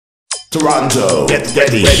Toronto, get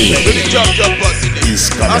ready. Where the jump bus in there? He's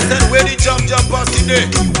coming. I said where the jump bus in there?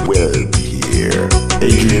 He will be here.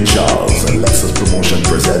 Adrian Charles and Lexus Promotion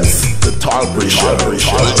presents the TALLPREE Show. The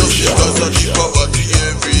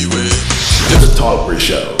TALLPREE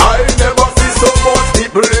Show. I never see so much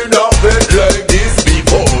people in a bed like this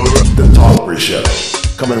before. The TALLPREE Show,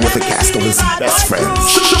 coming with a cast of his best friends.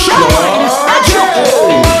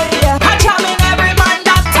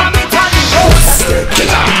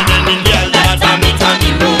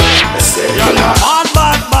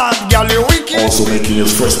 Also making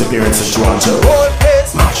his first appearance in Toronto,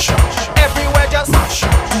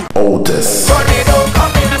 OTIS.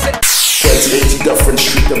 28 Dufferin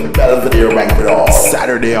Street and Belvedere Banquet Hall,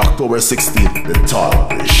 Saturday, October 16th, the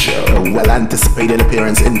TALLPREE Show. A well-anticipated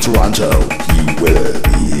appearance in Toronto. He will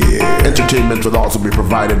be here. Entertainment will also be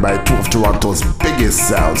provided by two of Toronto's biggest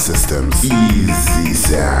sound systems, Easy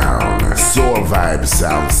Sound, Soul Vibe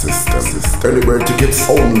Sound System. Early bird tickets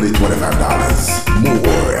only $25.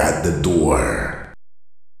 More at the door.